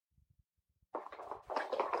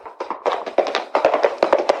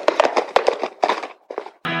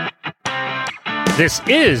This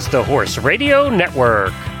is the Horse Radio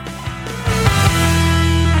Network.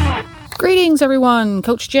 Greetings, everyone.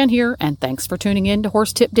 Coach Jen here, and thanks for tuning in to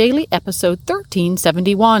Horse Tip Daily, episode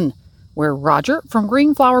 1371, where Roger from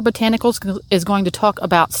Green Flower Botanicals is going to talk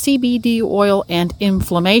about CBD oil and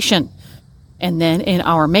inflammation. And then in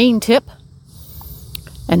our main tip,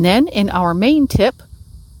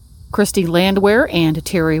 Christy Landwehr and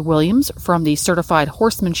Terry Williams from the Certified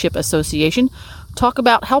Horsemanship Association talk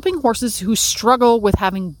about helping horses who struggle with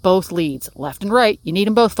having both leads, left and right. You need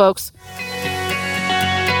them both, folks.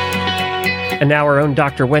 And now our own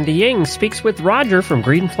Dr. Wendy Ying speaks with Roger from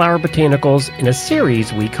Green Flower Botanicals in a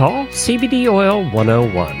series we call CBD Oil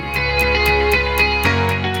 101.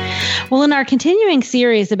 Well, in our continuing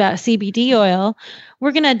series about CBD oil,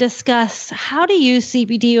 we're going to discuss how to use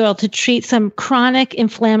CBD oil to treat some chronic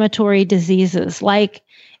inflammatory diseases like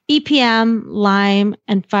EPM, Lyme,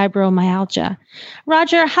 and fibromyalgia.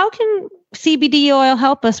 Roger, how can CBD oil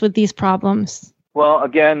help us with these problems? Well,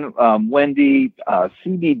 again, Wendy,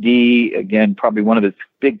 CBD, again, probably one of its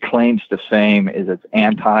big claims to fame is its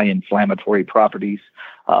anti-inflammatory properties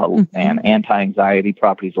and anti-anxiety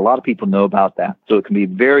properties. A lot of people know about that. So it can be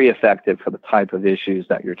very effective for the type of issues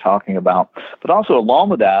that you're talking about. But also along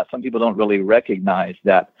with that, some people don't really recognize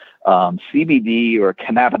that CBD or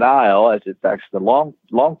cannabidiol, as it's actually the long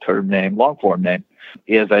form name,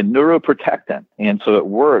 is a neuroprotectant. And so it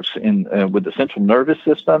works with the central nervous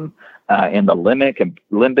system, in the limbic and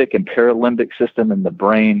paralimbic system in the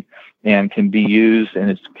brain, and can be used,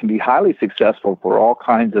 and it can be highly successful for all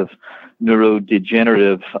kinds of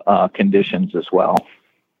neurodegenerative conditions as well.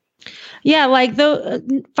 Yeah, like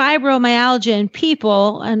the fibromyalgia in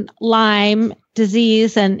people and Lyme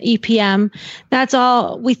disease and EPM, that's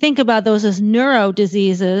all we think about those as neuro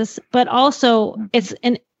diseases, but also it's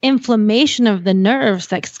an inflammation of the nerves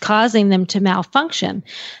that's causing them to malfunction.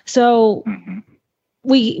 So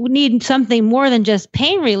we need something more than just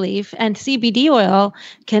pain relief, and CBD oil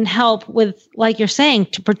can help with, like you're saying,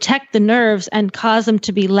 to protect the nerves and cause them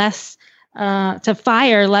to be less, to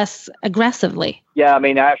fire less aggressively. Yeah, I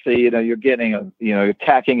mean, actually, you're getting, you're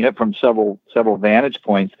attacking it from several vantage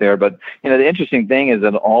points there. But, the interesting thing is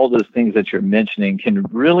that all those things that you're mentioning can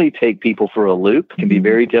really take people for a loop. It can be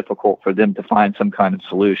very difficult for them to find some kind of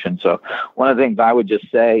solution. So one of the things I would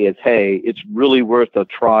just say is, hey, it's really worth a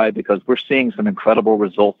try because we're seeing some incredible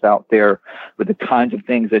results out there with the kinds of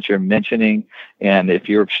things that you're mentioning. And if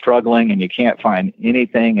you're struggling and you can't find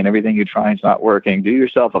anything and everything you're trying is not working, do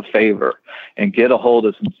yourself a favor and get a hold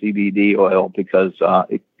of some CBD oil because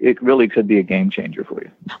it really could be a game changer for you.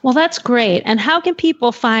 Well, that's great. And how can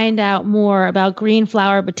people find out more about Green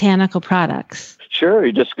Flower Botanical products? Sure.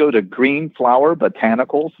 You just go to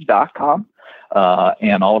greenflowerbotanicals.com.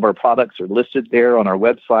 And all of our products are listed there on our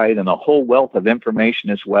website, and a whole wealth of information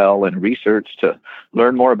as well and research to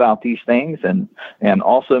learn more about these things. And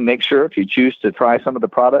also make sure if you choose to try some of the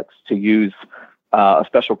products to use a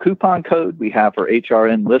special coupon code we have for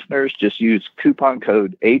HRN listeners. Just use coupon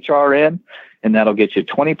code HRN, and that'll get you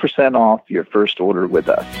 20% off your first order with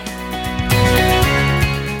us.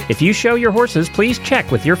 If you show your horses, please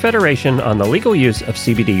check with your federation on the legal use of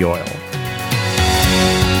CBD oil.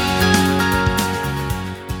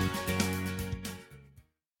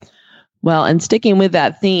 Well, and sticking with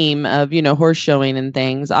that theme of, horse showing and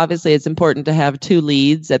things, obviously it's important to have two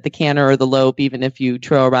leads at the canter or the lope, even if you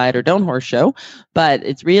trail ride or don't horse show, but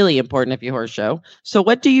it's really important if you horse show. So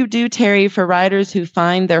what do you do, Terry, for riders who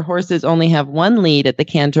find their horses only have one lead at the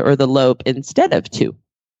canter or the lope instead of two?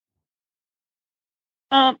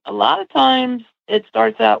 A lot of times it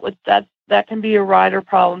starts out with that can be a rider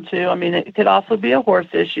problem too. I mean, it could also be a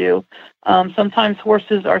horse issue. Sometimes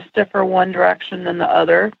horses are stiffer one direction than the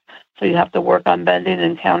other. So you have to work on bending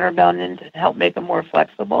and counterbending to help make them more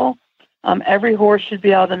flexible. Every horse should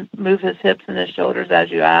be able to move his hips and his shoulders as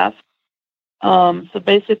you ask. So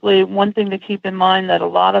basically, one thing to keep in mind that a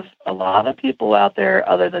lot of people out there,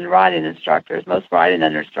 other than riding instructors, most riding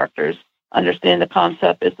instructors understand the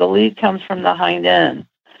concept is the lead comes from the hind end.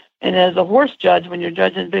 And as a horse judge, when you're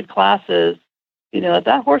judging big classes, if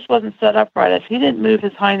that horse wasn't set up right, if he didn't move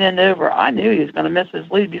his hind end over, I knew he was going to miss his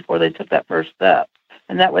lead before they took that first step.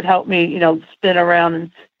 And that would help me, spin around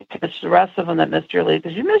and catch the rest of them that missed your lead.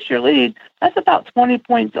 Because you miss your lead, that's about 20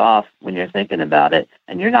 points off when you're thinking about it,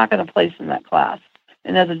 and you're not going to place in that class.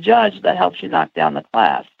 And as a judge, that helps you knock down the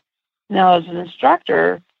class. Now, as an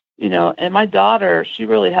instructor, and my daughter, she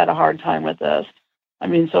really had a hard time with this. I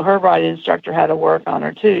mean, so her riding instructor had to work on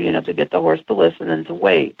her too, to get the horse to listen and to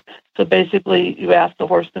wait. So basically, you ask the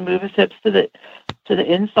horse to move his hips to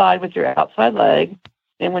the inside with your outside leg,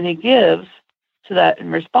 and when he gives to that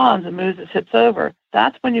and responds and moves his hips over,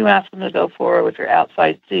 that's when you ask them to go forward with your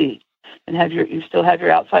outside seat and you still have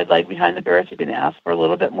your outside leg behind the girth. You can ask for a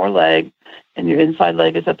little bit more leg, and your inside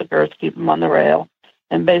leg is at the girth. Keep him on the rail.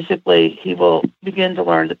 And basically, he will begin to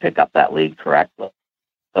learn to pick up that lead correctly.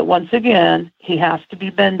 But once again, he has to be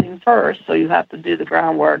bending first, so you have to do the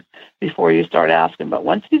groundwork before you start asking. But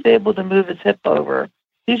once he's able to move his hip over,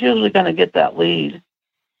 he's usually going to get that lead.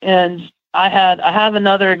 And I have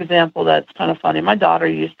another example that's kind of funny. My daughter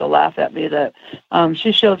used to laugh at me that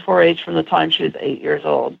she showed 4-H from the time she was 8 years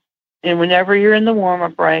old. And whenever you're in the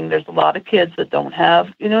warm-up ring, there's a lot of kids that don't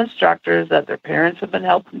have, instructors that their parents have been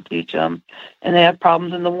helping teach them, and they have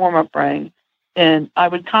problems in the warm-up ring. And I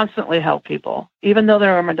would constantly help people, even though they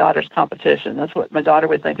were my daughter's competition. That's what my daughter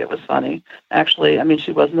would think it was funny. Actually, I mean,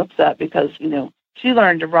 she wasn't upset because, she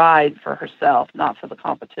learned to ride for herself, not for the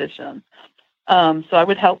competition. So I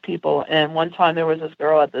would help people. And one time there was this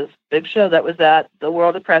girl at this big show that was at the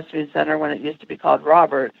World Equestrian Center when it used to be called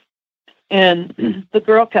Roberts. And the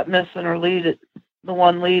girl kept missing her lead, the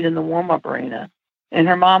one lead in the warm-up arena. And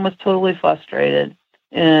her mom was totally frustrated.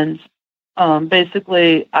 And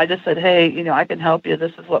basically, I just said, hey, I can help you.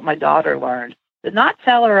 This is what my daughter learned. Did not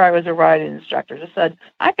tell her I was a riding instructor. Just said,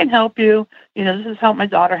 I can help you. This is how my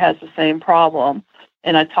daughter has the same problem.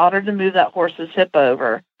 And I taught her to move that horse's hip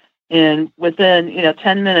over. And within,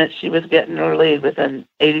 10 minutes, she was getting her lead within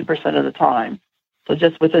 80% of the time. So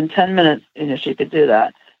just within 10 minutes, she could do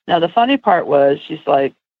that. Now, the funny part was she's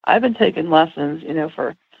like, I've been taking lessons,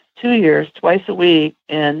 for 2 years, twice a week,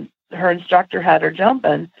 and her instructor had her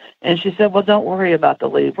jumping. And she said, well, don't worry about the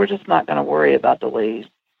lead. We're just not going to worry about the lead.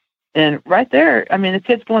 And right there, I mean, the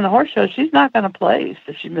kid's going to horse show. She's not going to place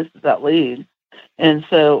if she misses that lead. And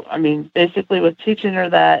so, I mean, basically with teaching her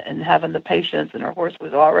that and having the patience, and her horse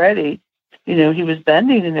was already, he was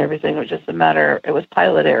bending and everything. It was just it was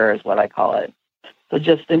pilot error is what I call it. So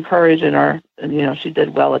just encouraging her, and, she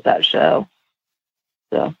did well at that show.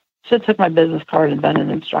 So should have took my business card and been an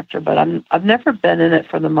instructor, but I've never been in it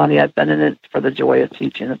for the money. I've been in it for the joy of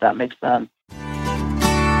teaching, if that makes sense.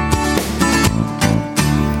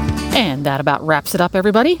 And that about wraps it up,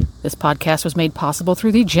 everybody. This podcast was made possible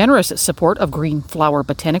through the generous support of Green Flower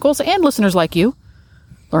Botanicals and listeners like you.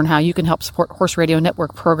 Learn how you can help support Horse Radio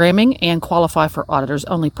Network programming and qualify for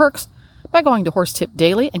auditors-only perks by going to Horse Tip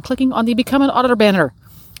Daily and clicking on the Become an Auditor banner.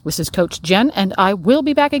 This is Coach Jen, and I will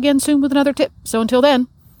be back again soon with another tip. So until then,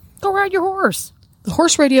 go ride your horse. The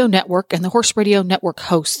Horse Radio Network and the Horse Radio Network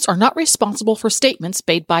hosts are not responsible for statements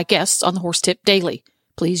made by guests on the Horse Tip Daily.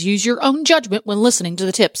 Please use your own judgment when listening to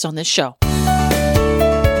the tips on this show.